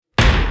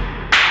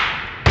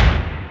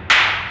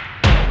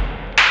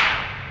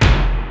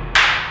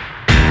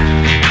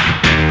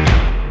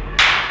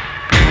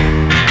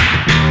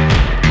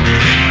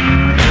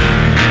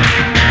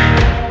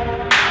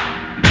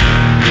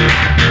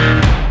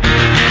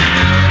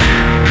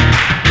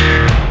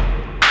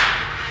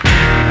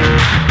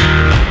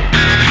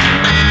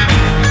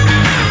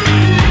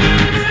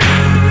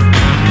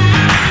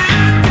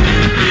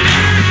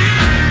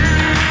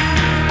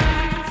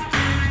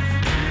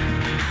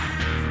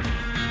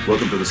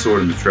Welcome to the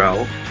Sword and The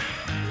Trowel.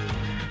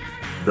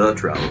 The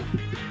Trowel.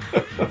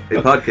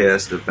 A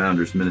podcast of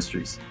Founders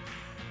Ministries.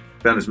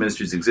 Founders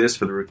Ministries exists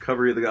for the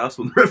recovery of the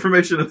gospel and the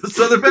reformation of the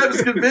Southern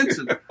Baptist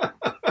Convention.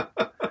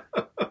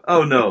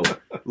 Oh no.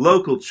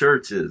 Local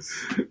churches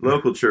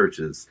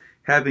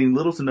having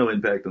little to no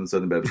impact on the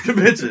Southern Baptist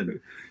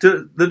Convention.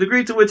 To the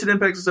degree to which it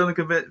impacts the Southern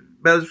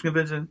Baptist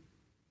Convention,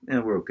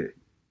 we're okay.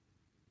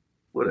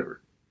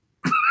 Whatever.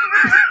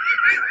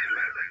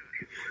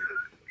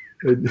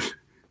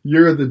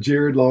 You're the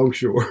Jared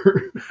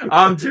Longshore.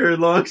 I'm Jared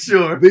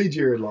Longshore. The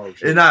Jared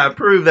Longshore. And I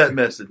approve that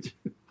message.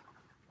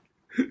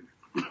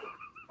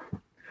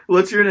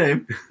 What's your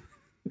name?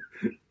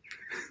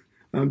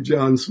 I'm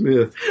John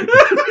Smith.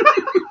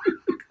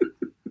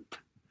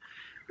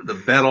 The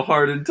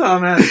battle-hardened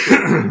Tom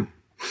Ascol.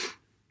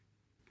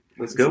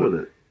 Let's go with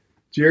it.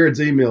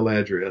 Jared's email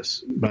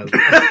address, by the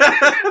way.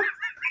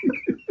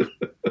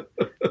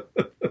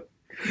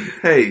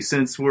 Hey,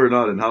 since we're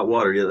not in hot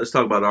water yet, let's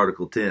talk about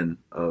Article 10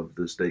 of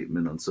the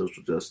Statement on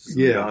Social Justice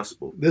and the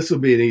Gospel. This will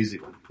be an easy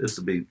one. This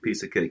will be a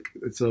piece of cake.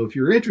 So if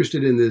you're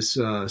interested in this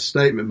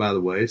statement, by the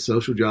way,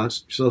 Social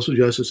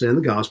Justice and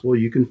the Gospel,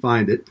 you can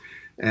find it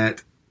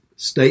at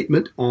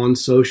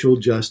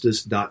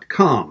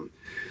statementonsocialjustice.com.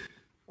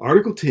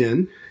 Article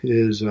 10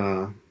 is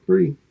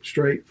pretty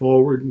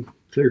straightforward and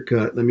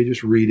clear-cut. Let me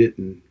just read it,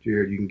 and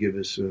Jared, you can give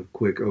us a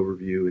quick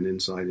overview and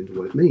insight into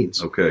what it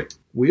means. Okay.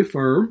 We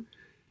affirm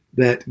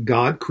that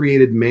God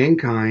created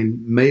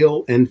mankind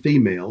male and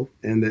female,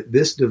 and that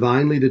this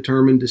divinely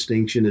determined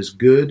distinction is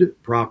good,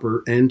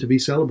 proper, and to be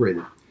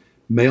celebrated.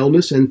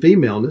 Maleness and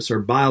femaleness are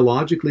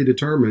biologically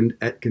determined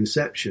at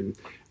conception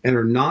and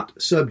are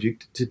not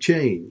subject to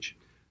change.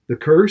 The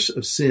curse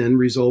of sin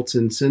results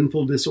in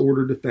sinful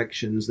disordered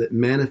affections that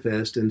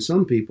manifest in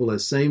some people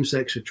as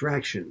same-sex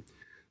attraction.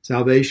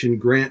 Salvation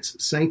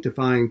grants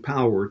sanctifying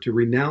power to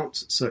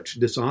renounce such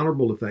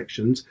dishonorable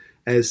affections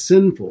as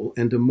sinful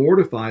and to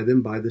mortify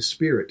them by the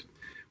Spirit.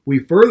 We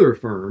further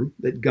affirm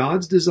that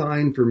God's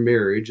design for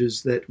marriage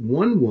is that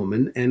one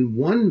woman and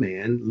one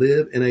man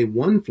live in a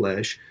one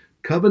flesh,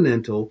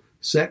 covenantal,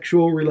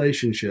 sexual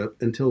relationship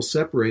until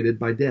separated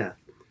by death.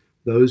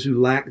 Those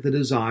who lack the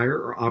desire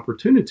or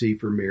opportunity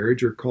for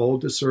marriage are called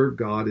to serve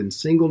God in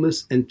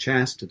singleness and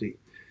chastity.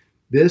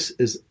 This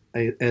is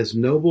as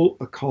noble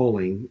a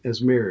calling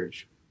as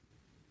marriage.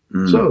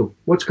 So,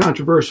 what's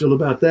controversial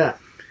about that?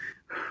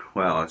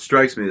 Wow, it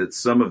strikes me that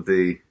some of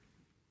the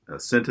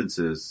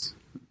sentences,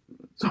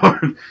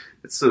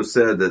 it's so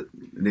sad that it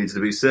needs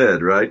to be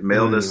said, right?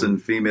 Maleness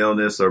and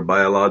femaleness are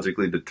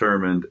biologically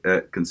determined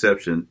at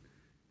conception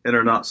and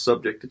are not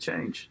subject to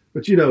change.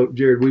 But you know,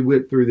 Jared, we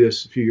went through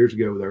this a few years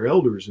ago with our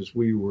elders as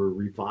we were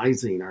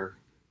revising our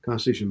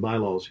Constitution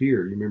bylaws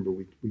here. You remember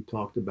we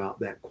talked about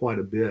that quite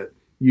a bit,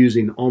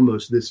 using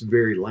almost this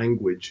very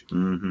language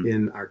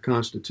in our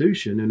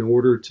Constitution in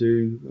order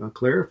to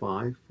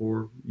clarify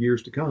for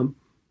years to come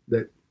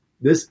that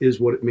this is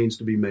what it means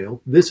to be male,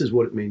 this is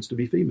what it means to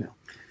be female.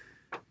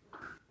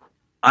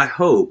 I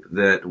hope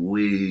that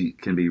we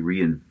can be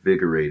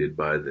reinvigorated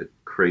by the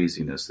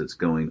craziness that's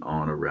going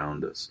on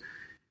around us.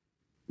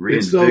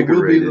 And so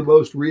we'll be the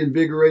most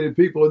reinvigorated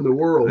people in the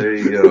world. There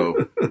you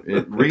go.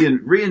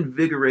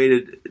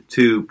 Reinvigorated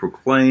to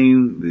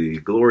proclaim the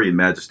glory and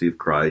majesty of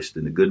Christ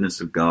and the goodness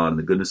of God and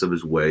the goodness of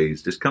His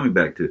ways. Just coming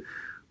back to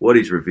what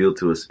He's revealed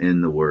to us in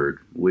the Word.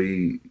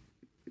 We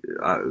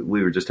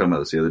were just talking about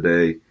this the other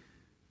day,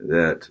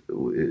 that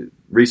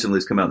recently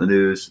it's come out in the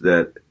news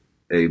that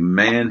a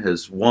man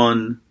has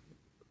won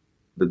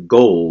the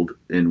gold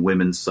in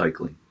women's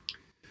cycling.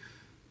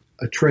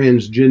 A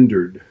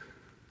transgendered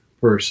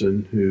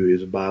person who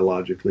is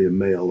biologically a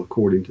male,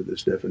 according to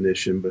this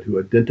definition, but who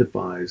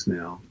identifies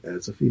now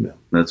as a female.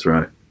 That's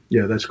right.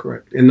 Yeah, that's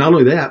correct. And not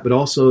only that, but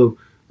also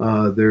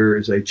there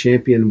is a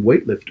champion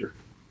weightlifter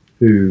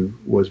who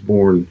was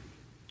born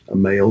a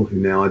male who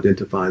now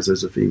identifies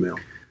as a female,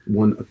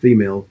 won a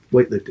female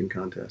weightlifting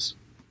contest.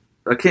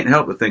 I can't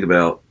help but think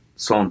about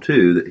Psalm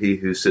 2, that he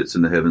who sits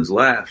in the heavens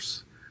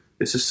laughs.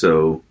 This is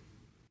so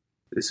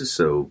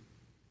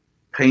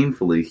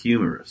painfully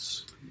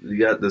humorous. You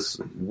got this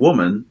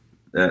woman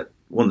that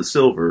won the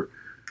silver,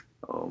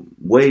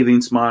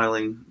 waving,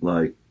 smiling,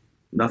 like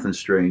nothing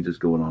strange is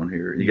going on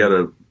here. You got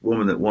a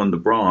woman that won the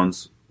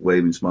bronze,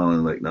 waving,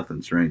 smiling, like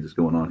nothing strange is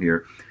going on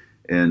here.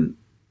 And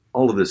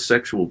all of this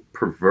sexual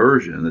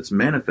perversion that's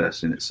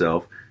manifesting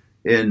itself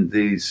in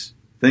these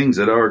things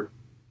that are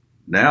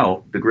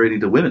now degrading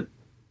to women.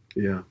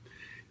 Yeah.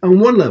 On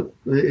one level,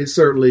 it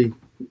certainly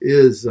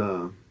is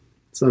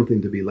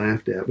something to be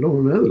laughed at. But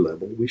on another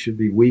level, we should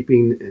be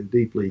weeping and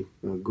deeply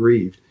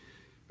grieved,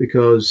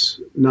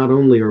 because not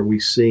only are we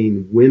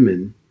seeing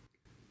women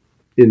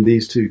in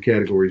these two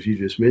categories you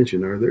just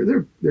mentioned,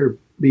 they're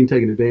being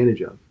taken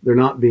advantage of. They're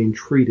not being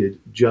treated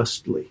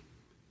justly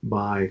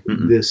by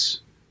this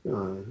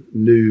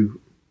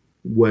new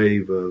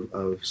wave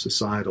of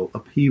societal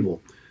upheaval.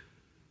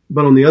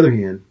 But on the other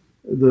hand,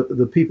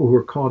 the people who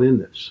are caught in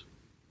this,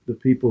 the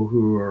people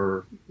who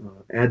are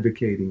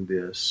advocating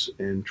this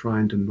and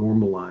trying to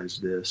normalize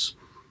this,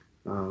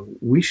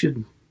 we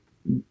should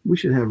we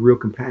should have real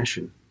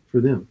compassion for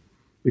them,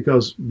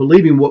 because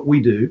believing what we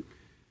do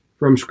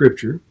from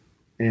Scripture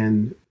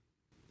and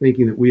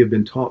thinking that we have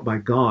been taught by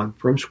God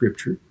from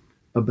Scripture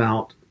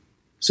about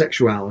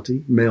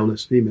sexuality,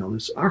 maleness,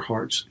 femaleness, our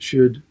hearts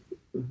should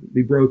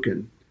be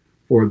broken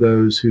for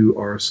those who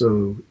are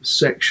so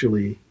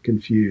sexually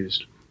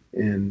confused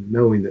and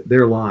knowing that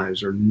their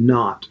lives are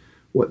not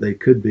what they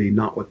could be,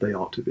 not what they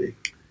ought to be.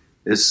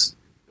 This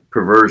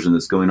perversion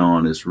that's going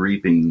on is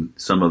reaping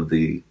some of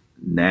the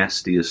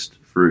nastiest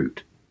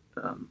fruit,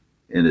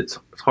 and it's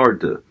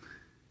hard to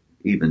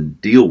even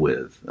deal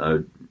with. I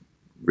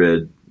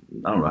read,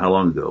 I don't know how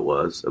long ago it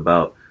was,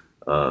 about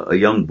a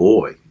young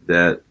boy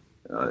that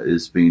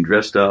is being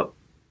dressed up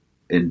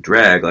in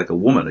drag like a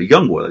woman, a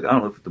young boy. Like, I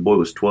don't know if the boy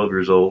was 12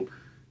 years old,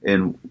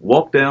 and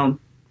walked down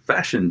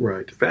Fashion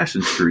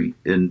Street,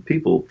 and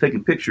people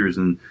taking pictures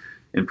and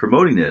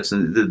promoting this.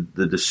 And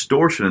the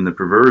distortion and the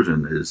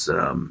perversion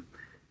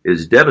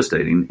is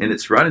devastating, and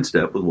it's right in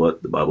step with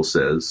what the Bible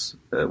says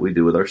we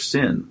do with our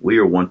sin. We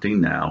are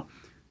wanting now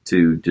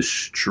to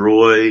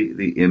destroy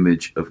the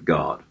image of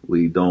God.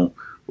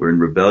 We're in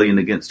rebellion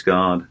against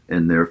God,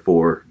 and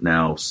therefore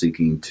now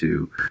seeking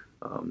to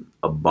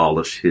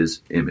abolish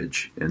His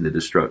image and the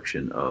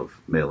destruction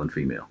of male and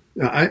female.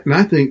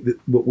 I think that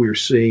what we're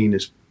seeing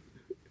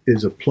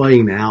is a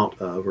playing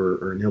out of,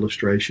 or an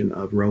illustration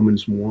of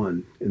Romans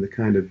 1 and the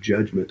kind of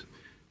judgment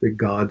that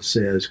God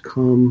says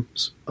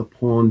comes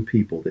upon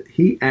people, that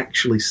He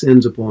actually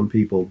sends upon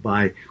people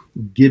by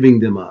giving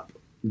them up,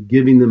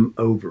 giving them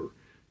over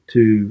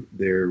to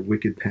their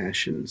wicked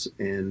passions.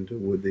 And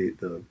with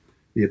the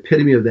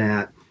epitome of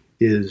that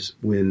is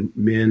when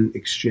men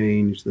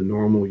exchange the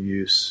normal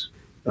use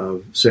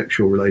of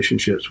sexual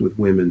relationships with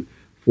women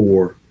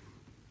for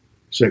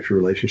sexual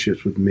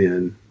relationships with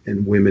men,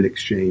 and women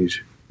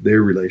exchange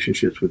their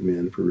relationships with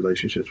men for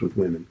relationships with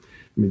women.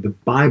 I mean, the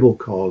Bible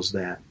calls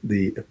that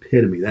the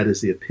epitome. That is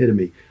the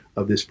epitome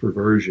of this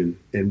perversion,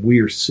 and we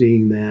are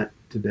seeing that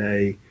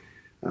today,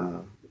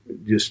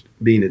 just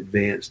being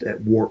advanced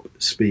at warp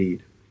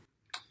speed.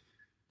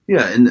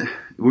 Yeah, and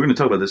we're going to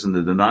talk about this in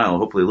the denial,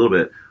 hopefully a little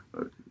bit.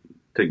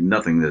 Take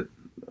nothing that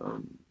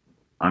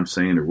I'm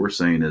saying or we're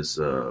saying as,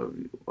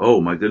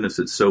 oh my goodness,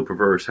 it's so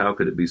perverse. How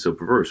could it be so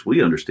perverse?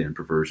 We understand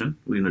perversion.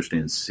 We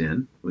understand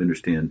sin. We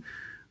understand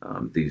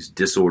these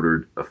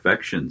disordered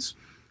affections.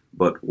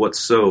 But what's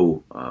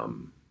so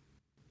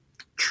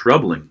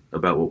troubling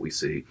about what we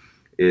see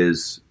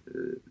is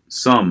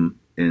some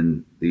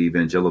in the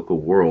evangelical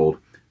world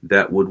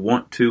that would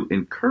want to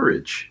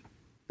encourage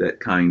that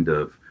kind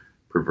of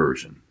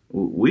perversion.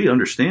 We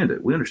understand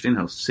it. We understand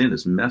how sin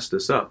has messed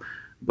us up.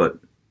 But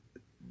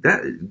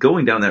that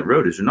going down that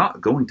road is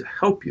not going to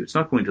help you. It's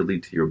not going to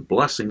lead to your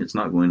blessing. It's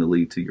not going to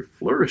lead to your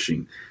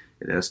flourishing.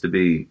 It has to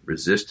be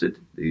resisted.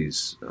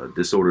 These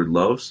disordered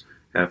loves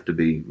have to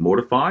be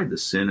mortified. The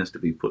sin has to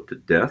be put to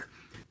death,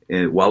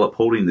 and while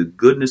upholding the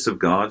goodness of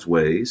God's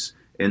ways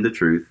and the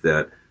truth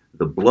that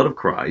the blood of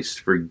Christ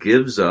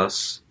forgives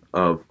us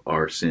of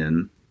our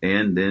sin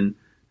and then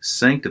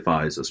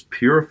sanctifies us,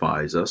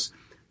 purifies us,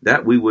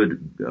 that we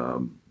would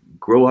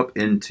grow up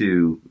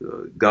into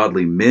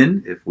godly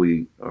men if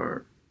we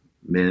are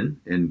men,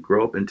 and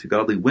grow up into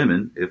godly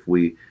women if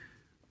we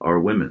are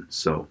women.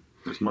 So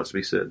there's much to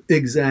be said.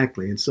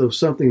 Exactly. And so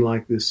something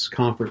like this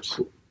conference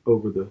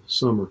over the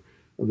summer,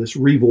 this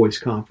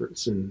Revoice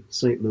conference in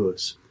St.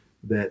 Louis,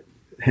 that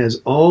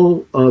has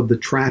all of the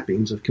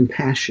trappings of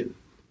compassion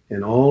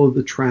and all of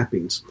the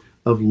trappings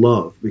of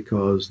love,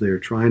 because they're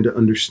trying to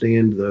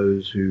understand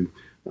those who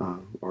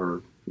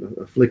are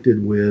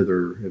afflicted with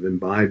or have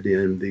imbibed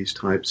in these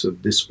types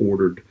of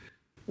disordered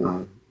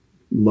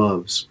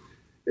loves.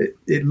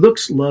 It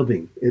looks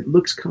loving, it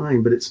looks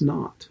kind, but it's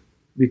not,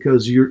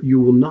 because you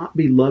will not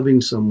be loving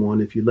someone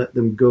if you let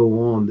them go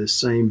on this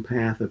same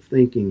path of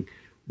thinking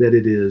that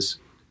it is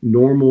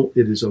normal,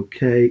 it is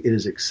okay, it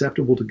is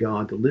acceptable to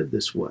God to live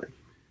this way.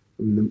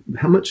 I mean,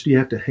 how much do you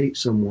have to hate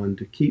someone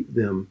to keep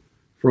them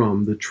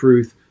from the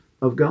truth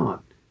of God?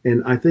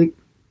 And I think,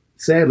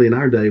 sadly, in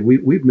our day,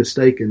 we've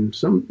mistaken,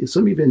 some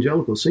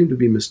evangelicals seem to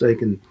be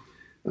mistaken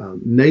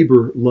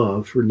neighbor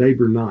love for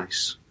neighbor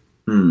nice.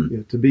 You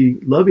know, to be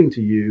loving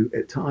to you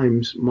at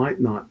times might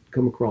not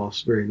come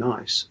across very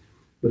nice,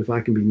 but if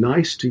I can be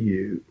nice to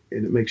you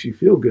and it makes you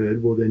feel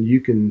good, well, then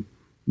you can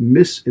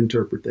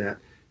misinterpret that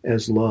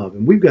as love.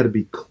 And we've got to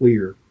be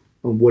clear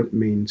on what it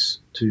means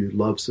to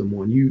love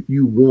someone.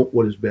 You want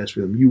what is best for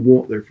them. You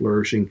want their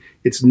flourishing.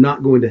 It's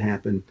not going to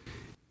happen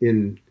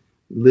in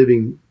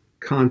living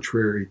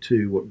contrary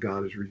to what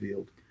God has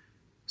revealed.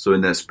 So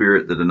in that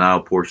spirit, the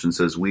denial portion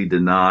says, we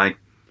deny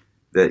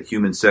that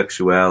human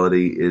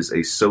sexuality is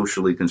a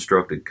socially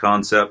constructed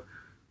concept.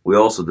 We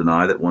also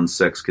deny that one's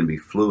sex can be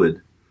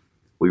fluid.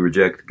 We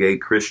reject gay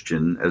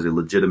Christian as a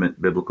legitimate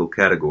biblical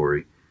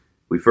category.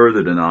 We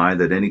further deny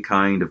that any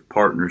kind of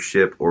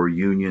partnership or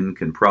union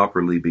can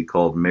properly be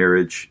called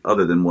marriage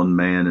other than one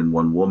man and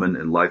one woman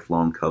in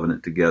lifelong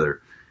covenant together.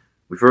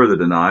 We further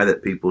deny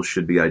that people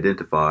should be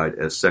identified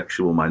as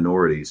sexual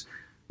minorities.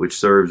 which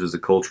serves as a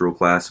cultural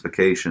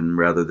classification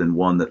rather than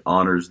one that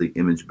honors the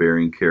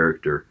image-bearing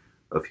character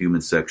of human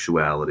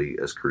sexuality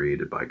as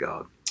created by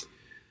God.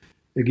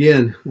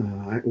 Again,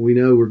 we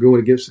know we're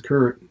going against the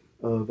current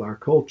of our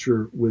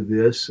culture with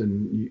this,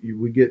 and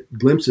we get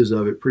glimpses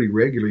of it pretty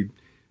regularly.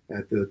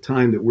 At the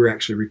time that we're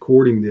actually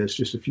recording this,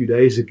 just a few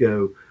days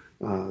ago,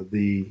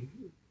 the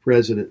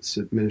President's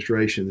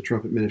administration, the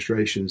Trump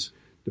administration's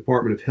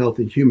Department of Health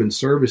and Human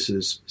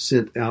Services,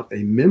 sent out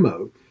a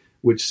memo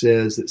which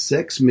says that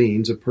sex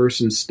means a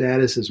person's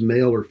status as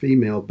male or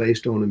female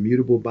based on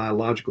immutable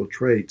biological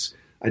traits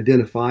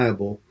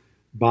identifiable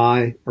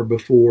by or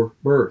before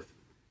birth.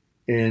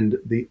 And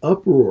the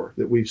uproar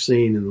that we've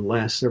seen in the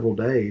last several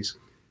days,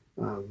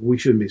 we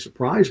shouldn't be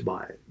surprised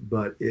by it,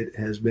 but it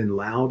has been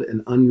loud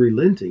and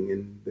unrelenting.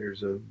 And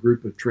there's a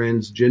group of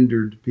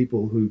transgendered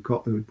people who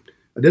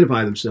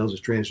identify themselves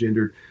as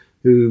transgendered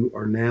who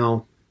are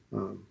now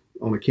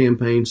on a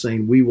campaign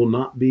saying we will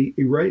not be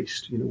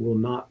erased, will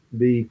not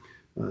be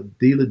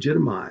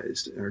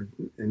delegitimized.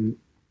 And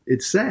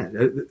it's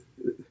sad.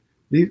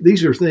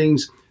 These are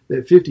things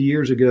that 50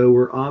 years ago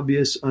were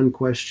obvious,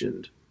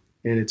 unquestioned.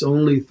 And it's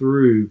only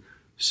through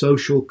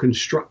social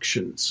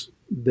constructions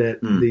that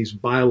these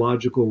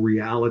biological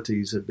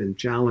realities have been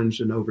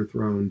challenged and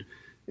overthrown.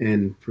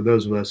 And for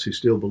those of us who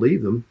still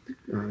believe them,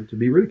 to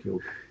be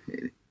ridiculed.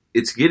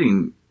 It's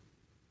getting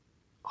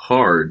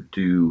hard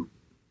to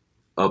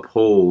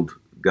uphold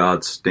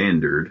God's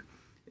standard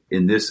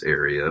in this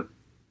area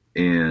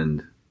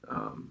and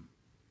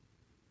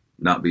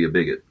not be a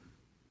bigot.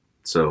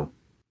 So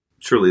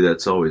surely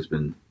that's always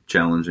been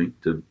challenging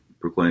to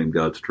proclaim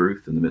God's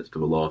truth in the midst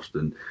of a lost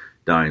and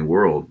dying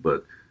world.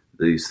 But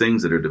these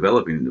things that are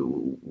developing,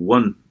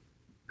 one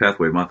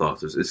pathway of my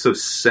thoughts is it's so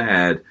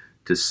sad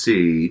to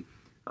see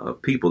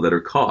people that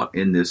are caught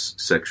in this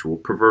sexual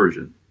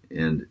perversion.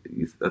 And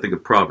I think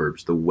of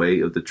Proverbs, the way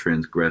of the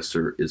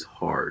transgressor is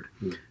hard.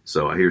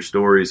 So I hear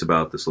stories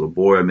about this little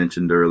boy I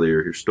mentioned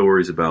earlier, hear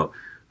stories about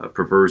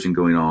perversion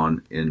going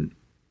on, and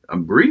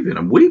I'm grieving,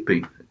 I'm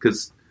weeping,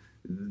 because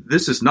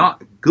this is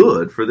not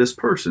good for this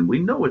person. We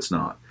know it's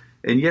not.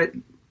 And yet,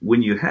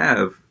 when you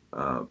have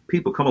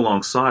people come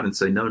alongside and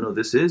say, no,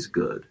 this is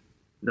good.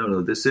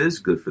 No, this is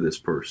good for this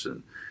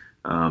person.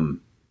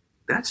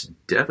 That's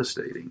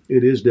devastating.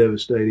 It is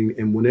devastating.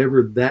 And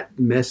whenever that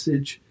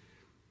message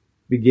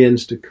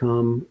begins to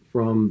come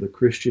from the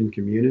Christian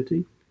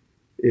community,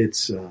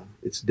 it's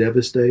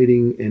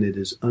devastating, and it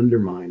is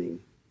undermining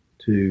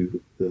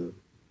to the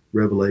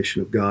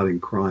revelation of God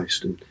in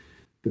Christ and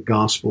the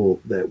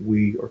gospel that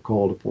we are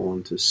called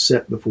upon to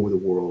set before the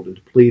world and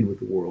to plead with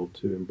the world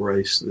to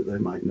embrace, that they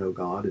might know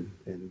God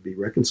and be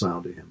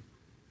reconciled to Him.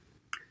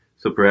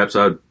 So perhaps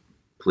I'd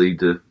plead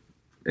to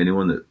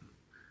anyone that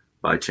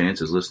by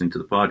chance is listening to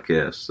the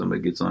podcast,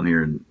 somebody gets on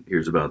here and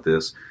hears about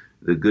this.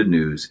 The good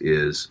news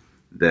is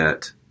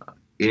that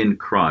in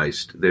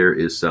Christ there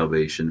is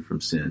salvation from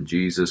sin.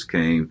 Jesus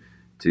came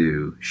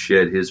to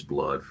shed His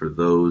blood for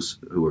those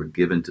who are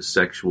given to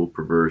sexual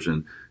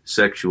perversion,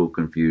 sexual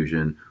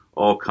confusion,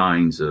 all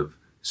kinds of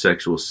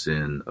sexual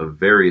sin of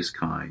various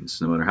kinds.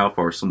 No matter how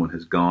far someone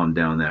has gone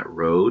down that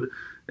road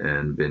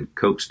and been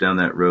coaxed down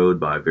that road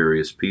by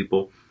various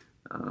people,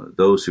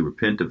 those who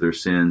repent of their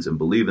sins and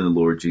believe in the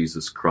Lord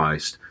Jesus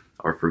Christ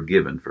are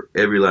forgiven for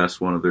every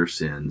last one of their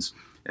sins,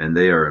 and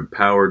they are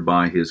empowered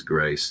by His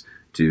grace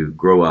to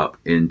grow up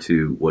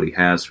into what He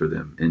has for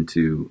them,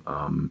 into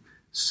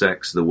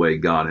sex the way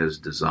God has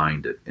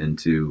designed it,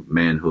 into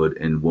manhood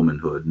and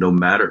womanhood, no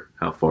matter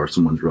how far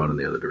someone's run in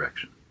the other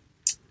direction.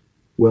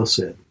 Well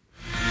said.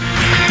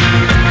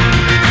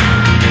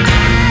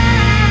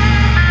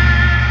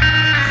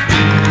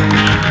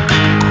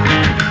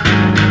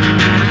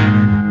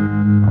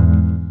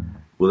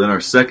 Well, in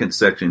our second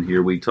section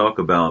here, we talk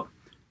about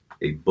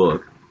a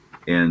book,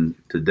 and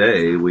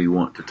today we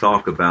want to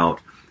talk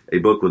about a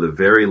book with a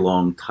very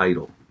long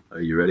title. Are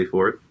you ready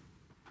for it?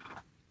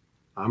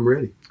 I'm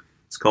ready.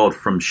 It's called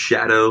From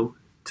Shadow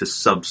to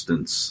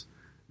Substance,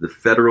 The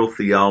Federal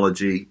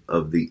Theology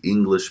of the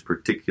English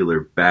Particular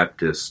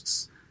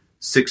Baptists,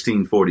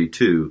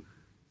 1642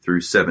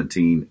 through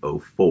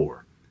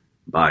 1704,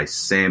 by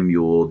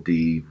Samuel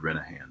D.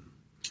 Renihan.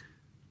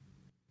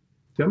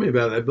 Tell me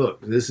about that book.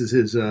 This is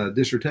his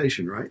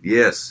dissertation, right?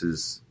 Yes,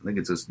 I think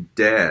it's his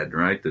dad,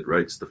 right, that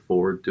writes the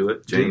foreword to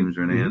it, James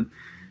Renihan.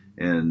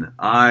 And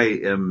I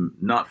am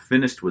not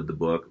finished with the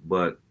book,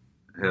 but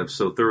have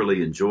so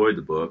thoroughly enjoyed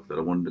the book that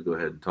I wanted to go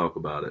ahead and talk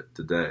about it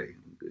today.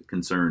 It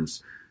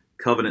concerns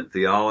covenant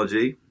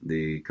theology,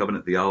 the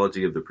covenant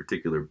theology of the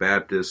particular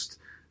Baptist,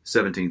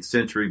 17th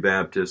century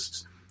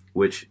Baptists,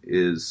 which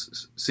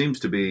seems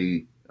to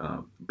be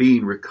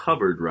being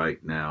recovered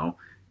right now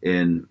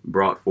and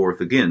brought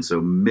forth again.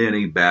 So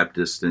many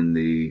Baptists in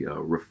the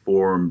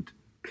Reformed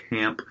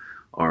camp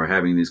are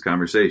having these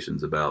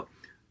conversations about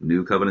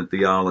New Covenant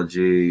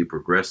theology,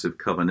 progressive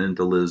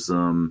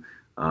covenantalism,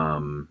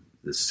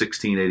 the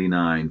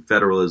 1689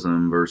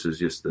 federalism versus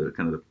just the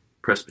kind of the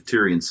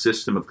Presbyterian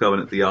system of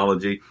covenant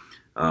theology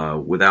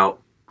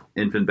without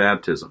infant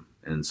baptism.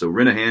 And so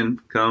Renihan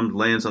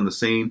lands on the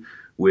scene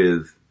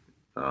with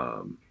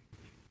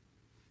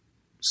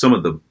some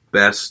of the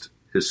best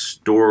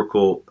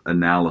historical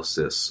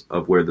analysis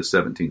of where the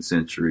 17th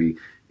century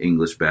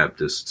English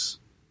Baptists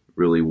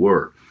really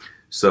were.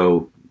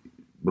 So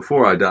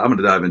before I'm going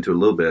to dive into it a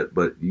little bit,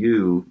 but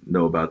you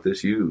know about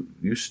this. You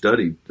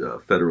studied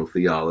federal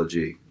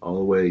theology all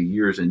the way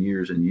years and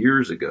years and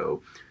years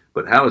ago.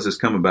 But how has this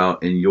come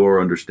about in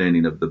your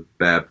understanding of the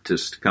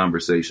Baptist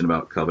conversation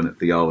about covenant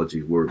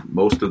theology? Were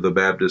most of the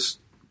Baptists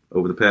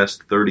over the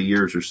past 30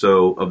 years or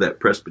so of that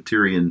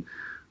Presbyterian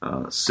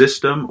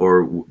system,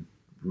 or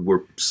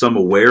were some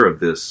aware of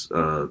this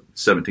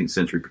 17th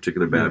century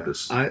particular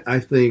Baptists? Yeah, I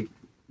think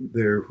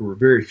there were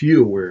very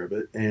few aware of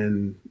it,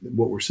 and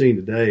what we're seeing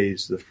today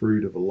is the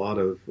fruit of a lot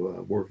of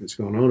work that's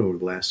gone on over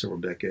the last several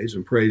decades,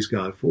 and praise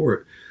God for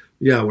it.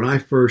 Yeah, when I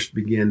first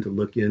began to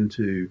look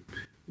into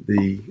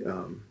the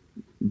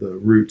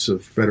roots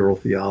of federal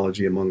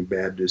theology among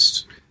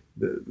Baptists,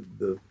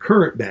 the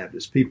current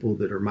Baptists, people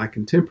that are my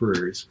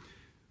contemporaries,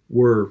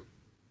 were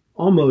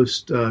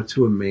almost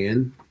to a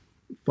man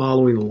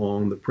following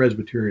along the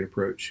Presbyterian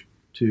approach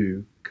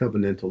to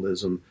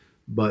covenantalism,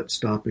 but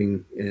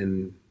stopping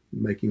and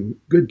making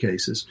good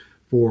cases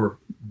for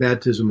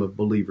baptism of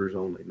believers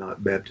only,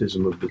 not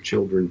baptism of the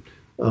children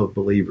of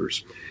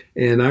believers.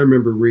 And I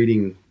remember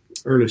reading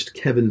Ernest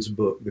Kevin's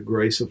book, The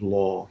Grace of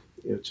Law,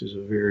 which is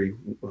a very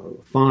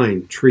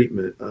fine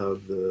treatment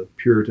of the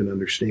Puritan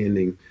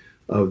understanding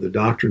of the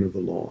doctrine of the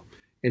law.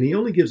 And he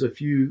only gives a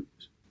few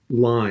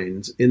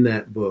lines in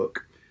that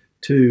book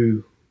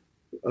to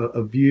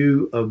a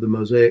view of the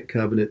Mosaic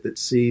covenant that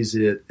sees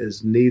it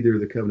as neither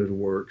the covenant of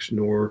works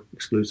nor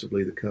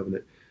exclusively the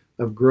covenant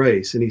of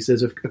grace. And he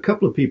says a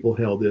couple of people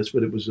held this,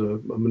 but it was a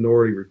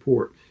minority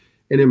report.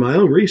 And in my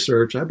own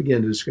research, I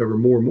began to discover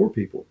more and more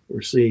people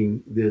were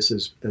seeing this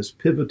as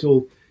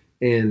pivotal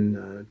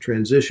and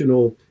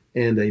transitional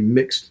and a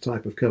mixed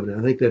type of covenant.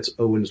 I think that's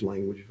Owen's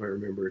language, if I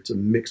remember. It's a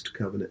mixed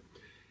covenant.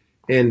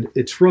 And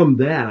it's from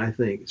that, I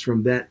think, it's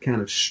from that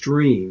kind of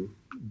stream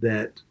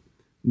that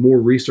more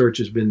research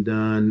has been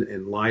done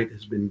and light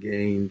has been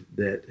gained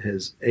that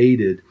has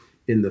aided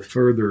in the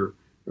further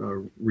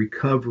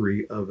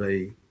recovery of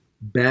a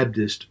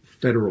Baptist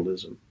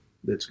federalism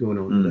that's going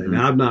on today.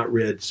 Now, I've not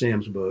read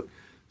Sam's book,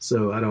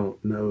 so I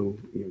don't know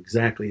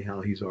exactly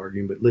how he's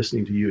arguing, but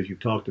listening to you as you've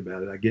talked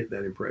about it, I get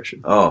that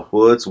impression. Oh,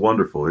 well, it's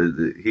wonderful.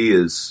 He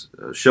is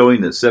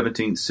showing that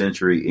 17th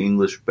century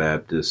English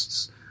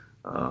Baptists'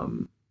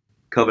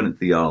 covenant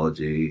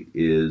theology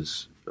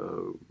is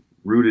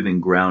rooted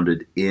and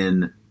grounded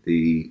in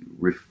the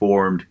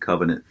Reformed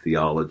covenant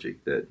theology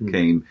that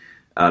came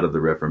out of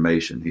the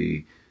Reformation.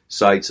 He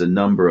cites a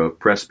number of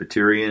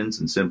Presbyterians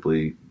and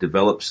simply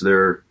develops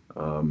their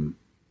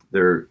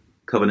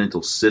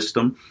covenantal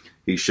system.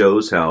 He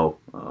shows how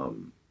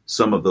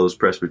some of those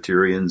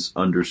Presbyterians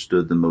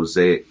understood the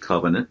Mosaic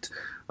covenant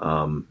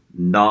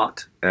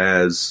not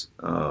as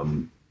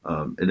an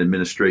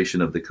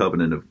administration of the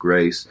covenant of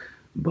grace,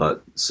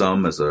 but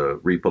some as a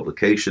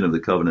republication of the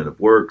covenant of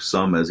works,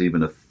 some as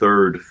even a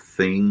third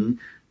thing,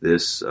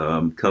 this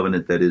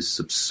covenant that is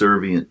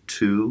subservient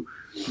to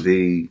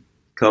the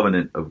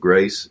covenant of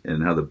grace,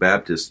 and how the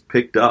Baptists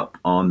picked up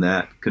on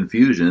that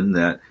confusion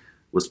that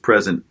was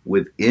present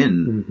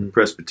within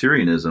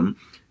Presbyterianism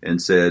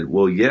and said,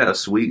 well,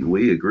 yes,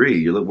 we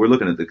agree. We're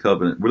looking at the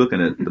covenant, we're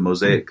looking at the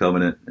Mosaic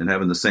covenant and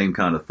having the same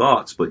kind of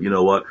thoughts, but you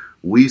know what?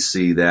 We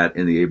see that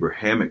in the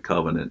Abrahamic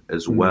covenant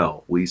as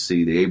well. We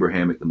see the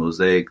Abrahamic, the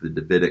Mosaic, the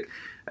Davidic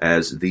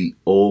as the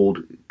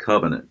old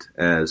covenant,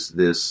 as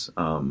this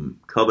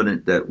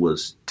covenant that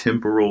was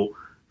temporal,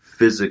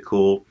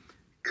 physical,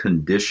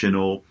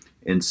 conditional,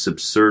 and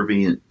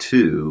subservient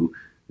to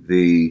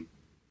the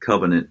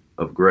covenant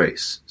of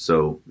grace.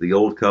 So the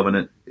old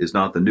covenant is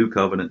not the new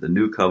covenant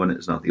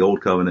is not the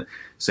old covenant.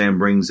 Sam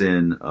brings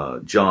in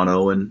John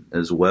Owen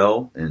as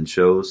well and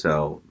shows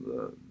how,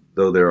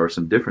 though there are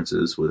some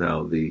differences with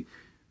how the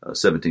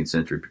 17th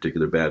century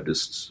particular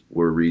Baptists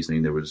were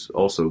reasoning, there was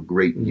also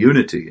great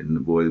unity,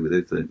 and boy,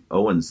 they think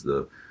Owen's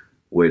the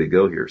way to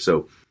go here.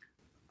 So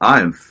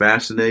I am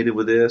fascinated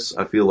with this.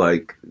 I feel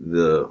like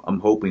I'm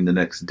hoping the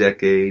next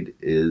decade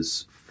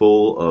is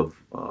full of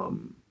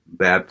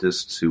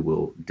Baptists who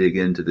will dig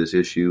into this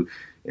issue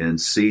and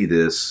see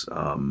this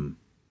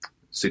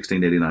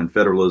 1689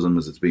 federalism,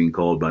 as it's being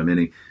called by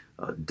many,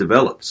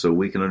 developed, so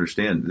we can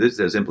understand this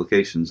has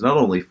implications not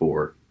only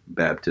for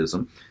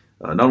baptism,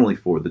 not only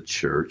for the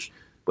church,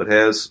 but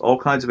has all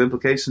kinds of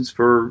implications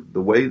for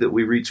the way that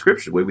we read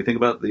Scripture, the way we think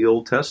about the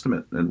Old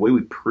Testament, and the way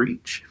we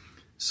preach.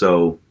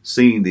 So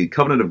seeing the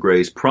covenant of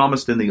grace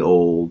promised in the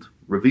Old,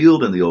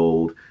 revealed in the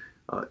Old,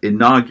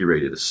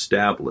 inaugurated,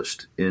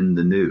 established in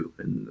the New,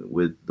 and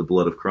with the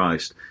blood of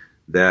Christ,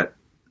 that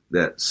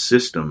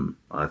system,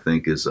 I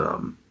think, is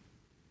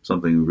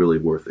something really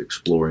worth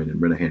exploring,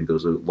 and Renihan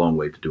goes a long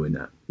way to doing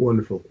that.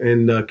 Wonderful.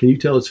 And can you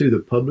tell us who the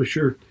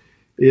publisher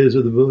is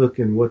of the book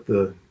and what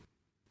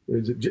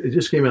it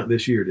just came out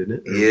this year,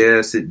 didn't it?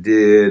 Yes, it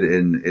did,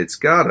 and it's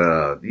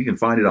got you can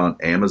find it on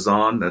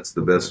Amazon. That's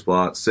the best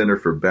spot. Center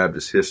for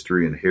Baptist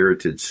History and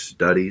Heritage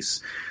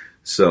Studies.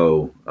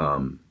 So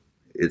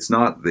it's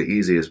not the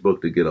easiest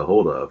book to get a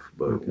hold of,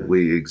 but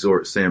we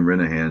exhort Sam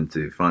Renihan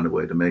to find a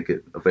way to make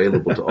it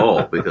available to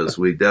all because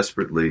we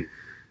desperately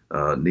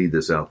need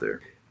this out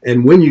there.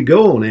 And when you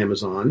go on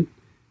Amazon,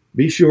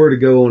 be sure to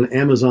go on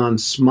Amazon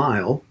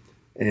Smile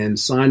and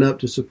sign up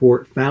to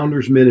support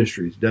Founders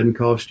Ministries. Doesn't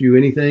cost you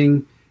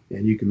anything,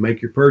 and you can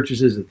make your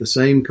purchases at the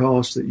same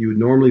cost that you would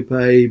normally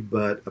pay,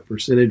 but a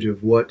percentage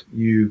of what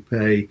you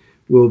pay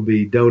will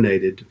be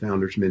donated to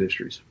Founders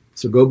Ministries.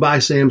 So go buy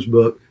Sam's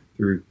book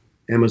through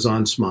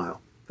Amazon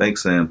Smile.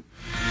 Thanks, Sam.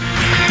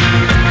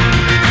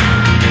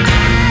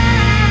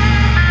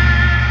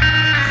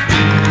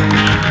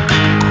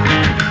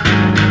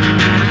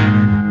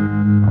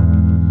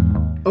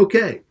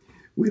 Okay,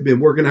 we've been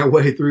working our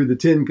way through the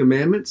 10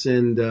 Commandments,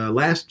 and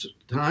last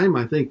time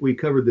I think we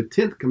covered the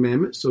 10th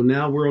commandment, so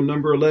now we're on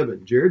number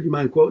 11. Jared, you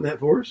mind quoting that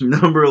for us?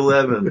 Number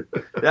 11.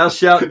 Thou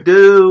shalt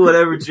do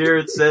whatever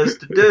Jared says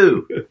to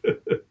do.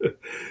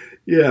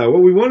 Yeah,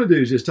 what we want to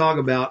do is just talk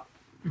about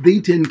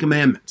the 10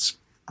 Commandments.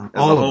 As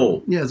a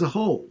whole. Yeah, as a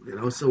whole.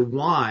 So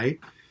why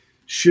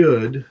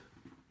should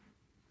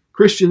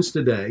Christians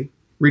today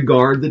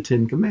regard the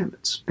 10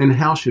 Commandments? And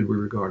how should we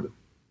regard them?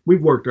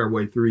 We've worked our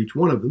way through each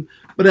one of them,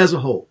 but as a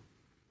whole.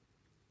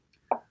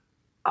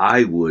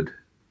 I would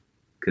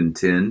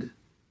contend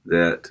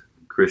that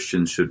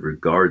Christians should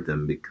regard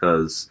them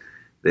because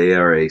they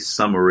are a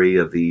summary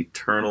of the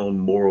eternal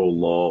moral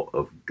law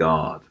of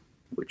God,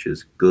 which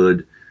is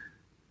good,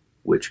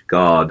 which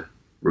God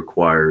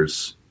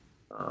requires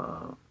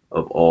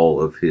of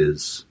all of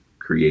his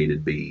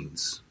created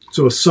beings.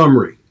 So a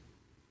summary.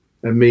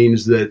 That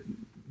means that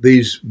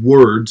these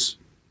words,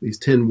 these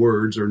 10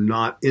 words, are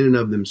not in and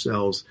of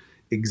themselves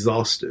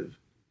exhaustive,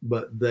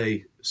 but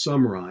they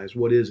summarize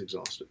what is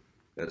exhaustive.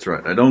 That's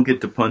right. I don't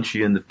get to punch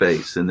you in the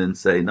face and then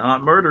say,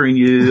 not murdering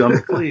you,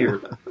 I'm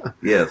clear.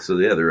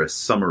 They're a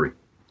summary.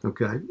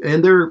 Okay.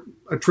 And they're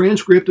a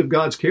transcript of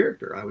God's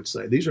character, I would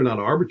say. These are not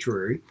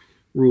arbitrary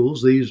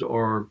rules. These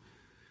are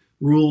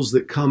rules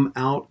that come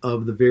out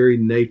of the very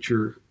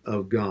nature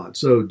of God.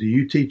 So do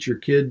you teach your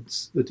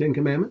kids the 10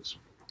 Commandments?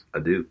 I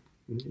do.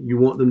 You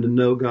want them to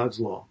know God's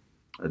law?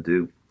 I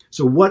do.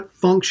 So what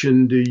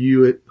function do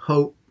you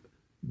hope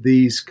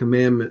these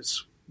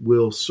commandments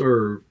will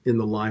serve in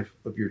the life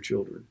of your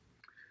children?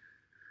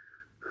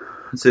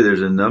 I'd say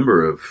there's a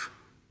number of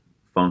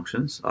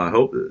functions. I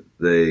hope that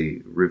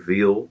they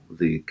reveal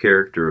the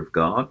character of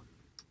God.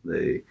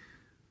 They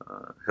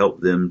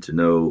help them to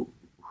know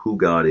who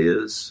God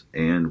is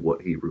and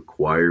what he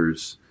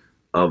requires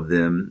of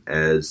them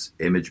as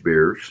image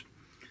bearers.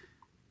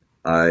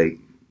 I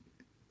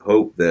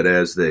hope that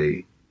as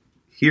they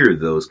hear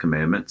those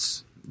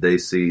commandments, they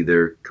see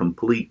their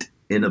complete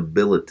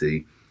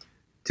inability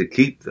to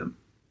keep them,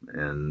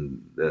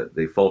 and that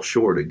they fall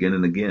short again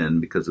and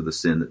again because of the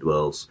sin that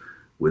dwells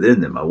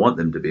within them. I want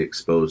them to be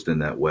exposed in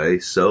that way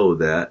so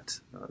that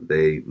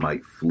they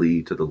might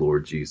flee to the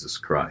Lord Jesus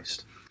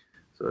Christ.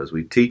 So as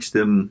we teach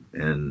them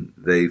and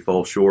they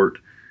fall short,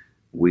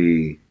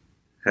 we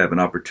have an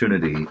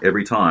opportunity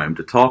every time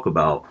to talk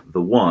about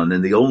the one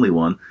and the only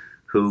one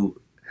who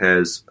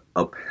has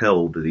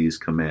upheld these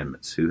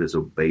commandments, who has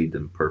obeyed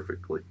them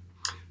perfectly.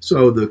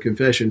 So the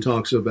confession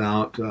talks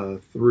about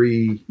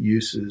 3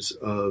 uses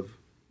of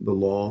the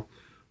law.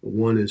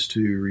 One is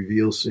to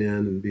reveal sin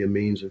and be a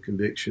means of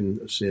conviction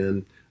of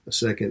sin. A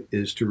second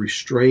is to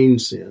restrain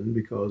sin,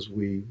 because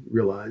we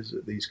realize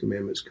that these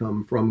commandments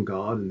come from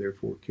God and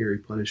therefore carry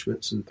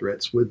punishments and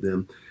threats with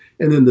them.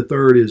 And then the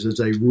third is as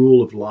a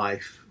rule of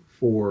life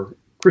for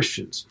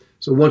Christians.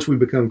 So once we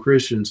become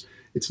Christians,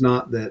 it's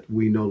not that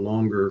we no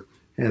longer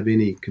have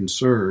any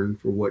concern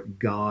for what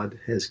God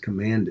has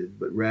commanded,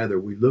 but rather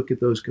we look at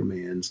those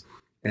commands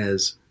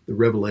as the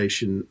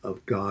revelation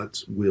of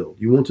God's will.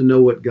 You want to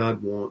know what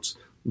God wants,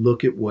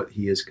 look at what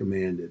he has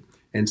commanded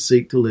and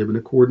seek to live in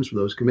accordance with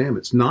those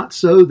commandments. Not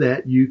so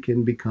that you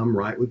can become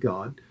right with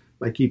God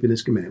by keeping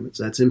his commandments.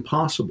 That's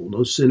impossible.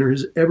 No sinner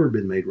has ever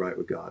been made right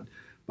with God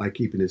by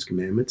keeping his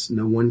commandments.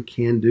 No one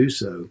can do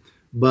so.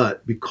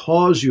 But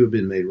because you have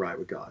been made right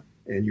with God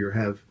and you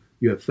have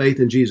faith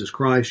in Jesus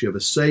Christ, you have a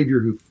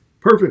Savior who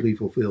perfectly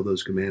fulfilled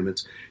those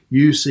commandments,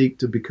 you seek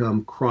to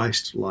become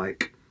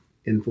Christ-like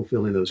in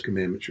fulfilling those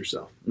commandments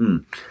yourself.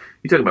 You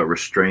talk about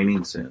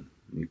restraining sin.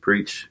 You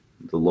preach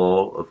the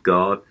law of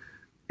God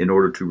in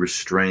order to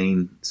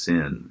restrain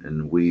sin.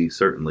 And we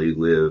certainly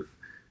live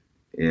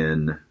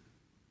in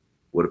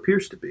what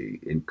appears to be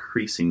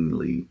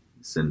increasingly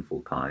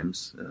sinful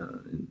times.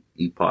 In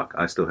epoch,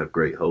 I still have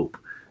great hope.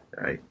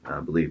 Right? I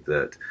believe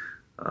that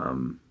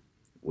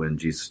when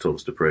Jesus told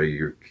us to pray,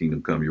 your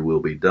kingdom come, your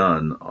will be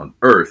done on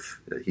earth,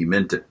 he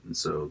meant it. And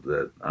so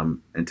that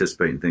I'm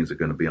anticipating things are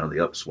going to be on the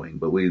upswing.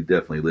 But we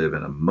definitely live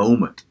in a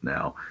moment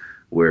now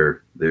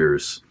where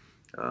there's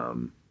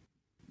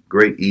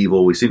great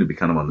evil. We seem to be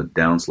kind of on the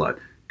downslide.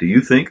 Do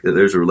you think that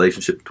there's a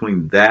relationship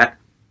between that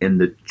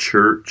and the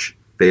church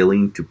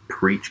failing to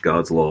preach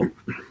God's law?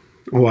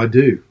 Oh, I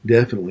do,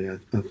 definitely.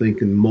 I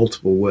think in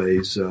multiple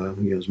ways.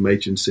 As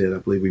Machen said, I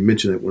believe we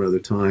mentioned that one other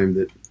time,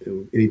 that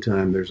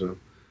anytime there's a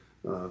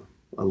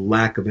a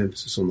lack of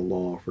emphasis on the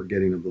law,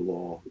 forgetting of the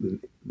law,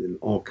 then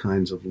all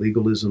kinds of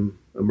legalism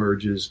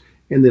emerges,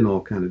 and then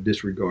all kind of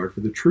disregard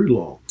for the true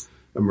law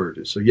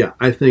emerges. So yeah,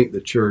 I think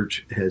the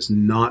church has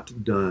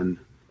not done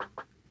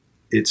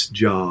its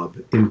job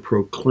in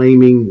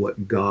proclaiming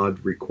what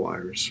God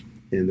requires,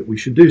 and that we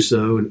should do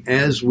so. And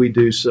as we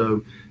do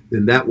so,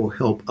 then that will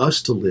help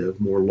us to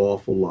live more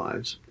lawful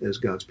lives as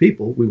God's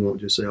people. We won't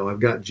just say, oh, I've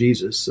got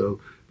Jesus, so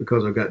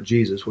because I've got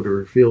Jesus,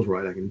 whatever feels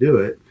right, I can do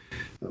it.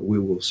 We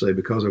will say,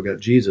 because I've got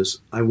Jesus,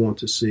 I want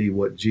to see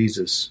what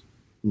Jesus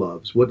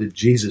loves. What did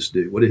Jesus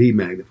do? What did he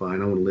magnify?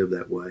 And I want to live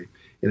that way.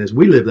 And as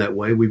we live that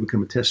way, we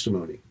become a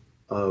testimony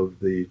of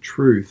the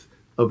truth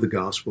of the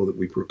gospel that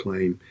we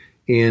proclaim,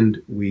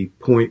 and we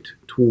point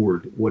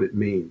toward what it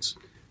means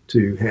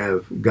to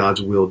have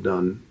God's will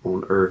done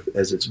on earth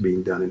as it's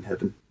being done in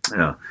heaven.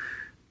 Yeah.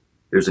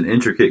 There's an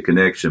intricate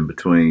connection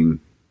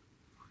between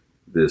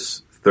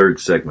this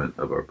third segment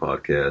of our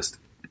podcast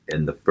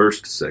and the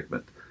first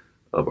segment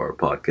of our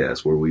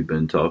podcast, where we've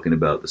been talking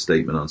about the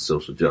statement on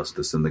social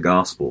justice and the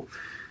gospel.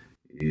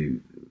 The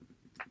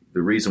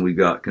reason we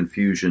got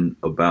confusion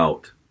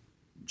about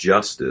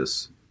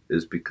justice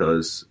is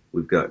because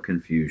we've got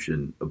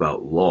confusion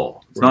about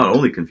law. It's not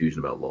only confusion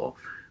about law,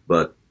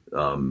 but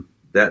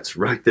that's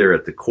right there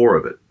at the core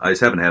of it. I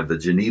just happen to have the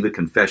Geneva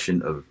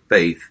Confession of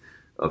Faith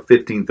of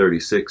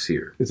 1536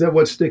 here. Is that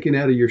what's sticking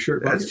out of your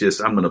shirt pocket? That's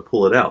just, I'm going to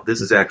pull it out.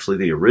 This is actually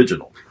the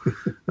original.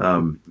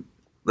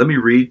 Let me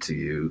read to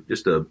you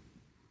just a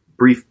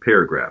brief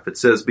paragraph. It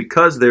says,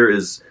 because there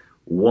is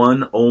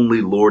one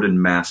only Lord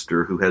and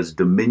Master who has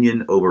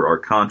dominion over our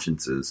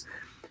consciences,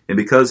 and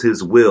because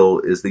his will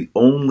is the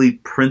only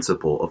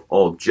principle of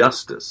all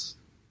justice,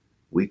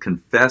 we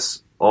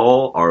confess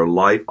all our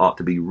life ought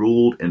to be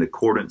ruled in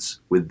accordance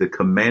with the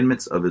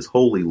commandments of his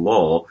holy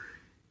law,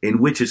 in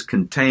which is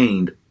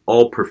contained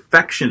all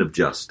perfection of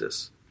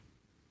justice,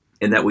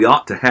 and that we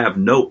ought to have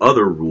no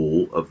other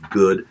rule of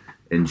good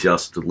and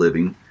just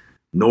living,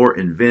 nor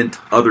invent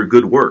other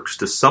good works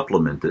to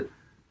supplement it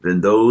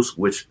than those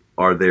which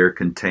are there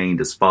contained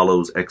as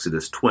follows: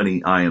 Exodus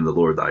 20, I am the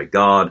Lord thy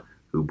God,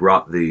 who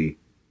brought thee,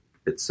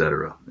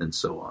 etc., and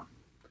so on.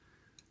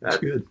 That's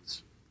good.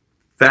 It's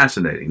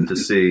fascinating to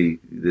see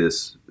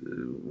this.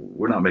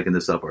 We're not making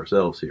this up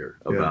ourselves here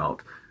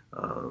about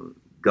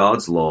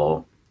God's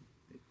law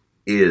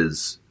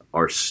is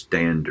our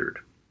standard.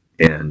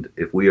 And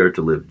if we are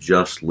to live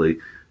justly,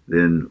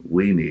 then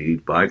we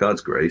need, by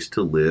God's grace,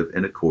 to live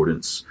in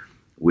accordance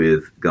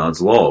with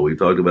God's law. We've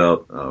talked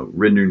about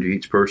rendering to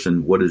each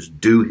person what is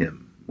due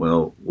him.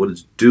 Well, what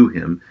is due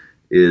him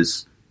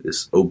is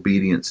this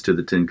obedience to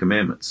the Ten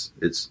Commandments.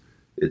 It's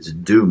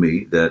due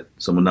me that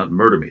someone not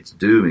murder me. It's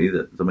due me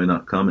that somebody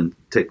not come and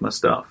take my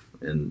stuff.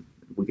 And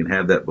if we can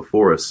have that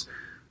before us,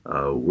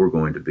 we're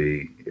going to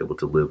be able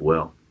to live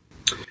well.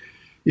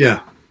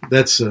 Yeah,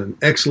 that's an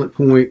excellent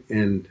point,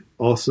 and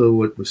also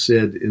what was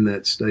said in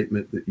that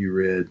statement that you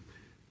read,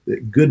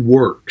 that good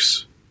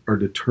works are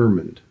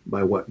determined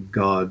by what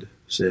God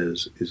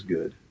says is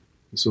good.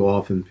 And so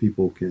often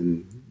people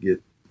can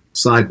get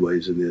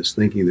sideways in this,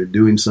 thinking they're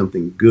doing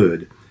something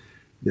good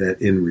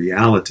that in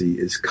reality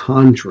is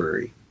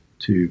contrary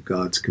to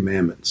God's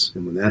commandments.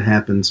 And when that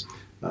happens,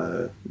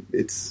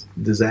 it's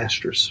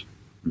disastrous.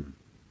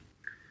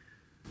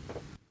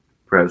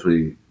 Perhaps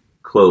we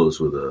close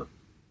with a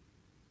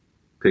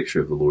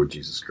picture of the Lord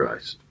Jesus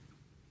Christ.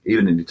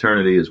 Even in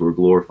eternity, as we're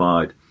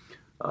glorified,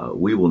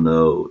 we will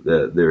know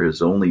that there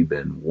has only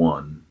been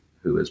one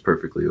who has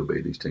perfectly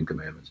obeyed these Ten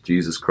Commandments.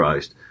 Jesus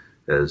Christ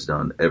has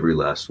done every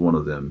last one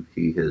of them.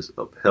 He has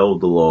upheld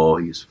the law.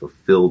 He's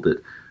fulfilled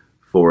it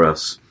for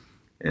us.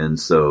 And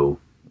so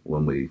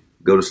when we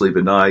go to sleep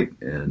at night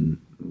and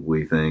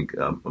we think,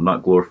 I'm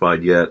not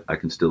glorified yet, I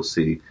can still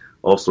see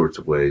all sorts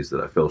of ways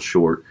that I fell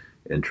short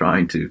in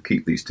trying to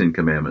keep these Ten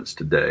Commandments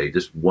today,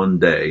 just one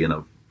day, and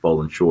I've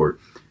fallen short.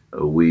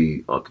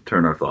 We ought to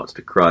turn our thoughts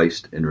to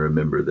Christ and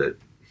remember that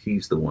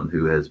he's the one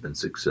who has been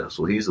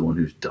successful. He's the one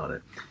who's done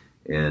it.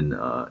 And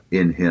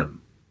in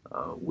him,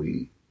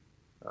 we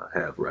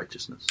have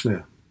righteousness.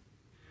 Yeah,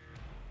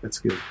 that's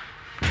good.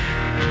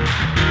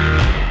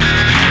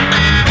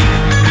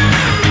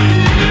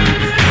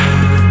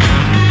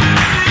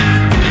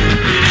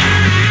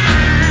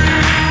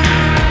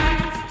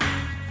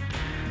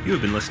 You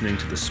have been listening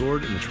to the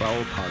Sword and The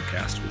Trowel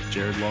podcast with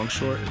Jared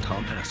Longshore and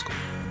Tom Ascol.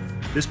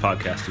 This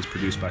podcast is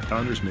produced by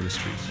Founders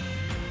Ministries.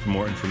 For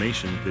more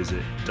information,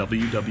 visit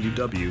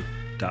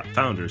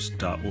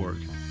www.founders.org.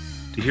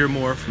 To hear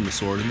more from the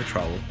Sword and the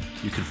Trowel,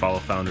 you can follow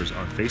Founders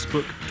on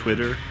Facebook,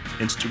 Twitter,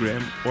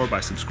 Instagram, or by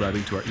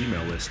subscribing to our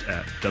email list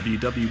at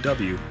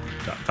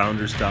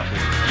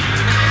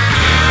www.founders.org.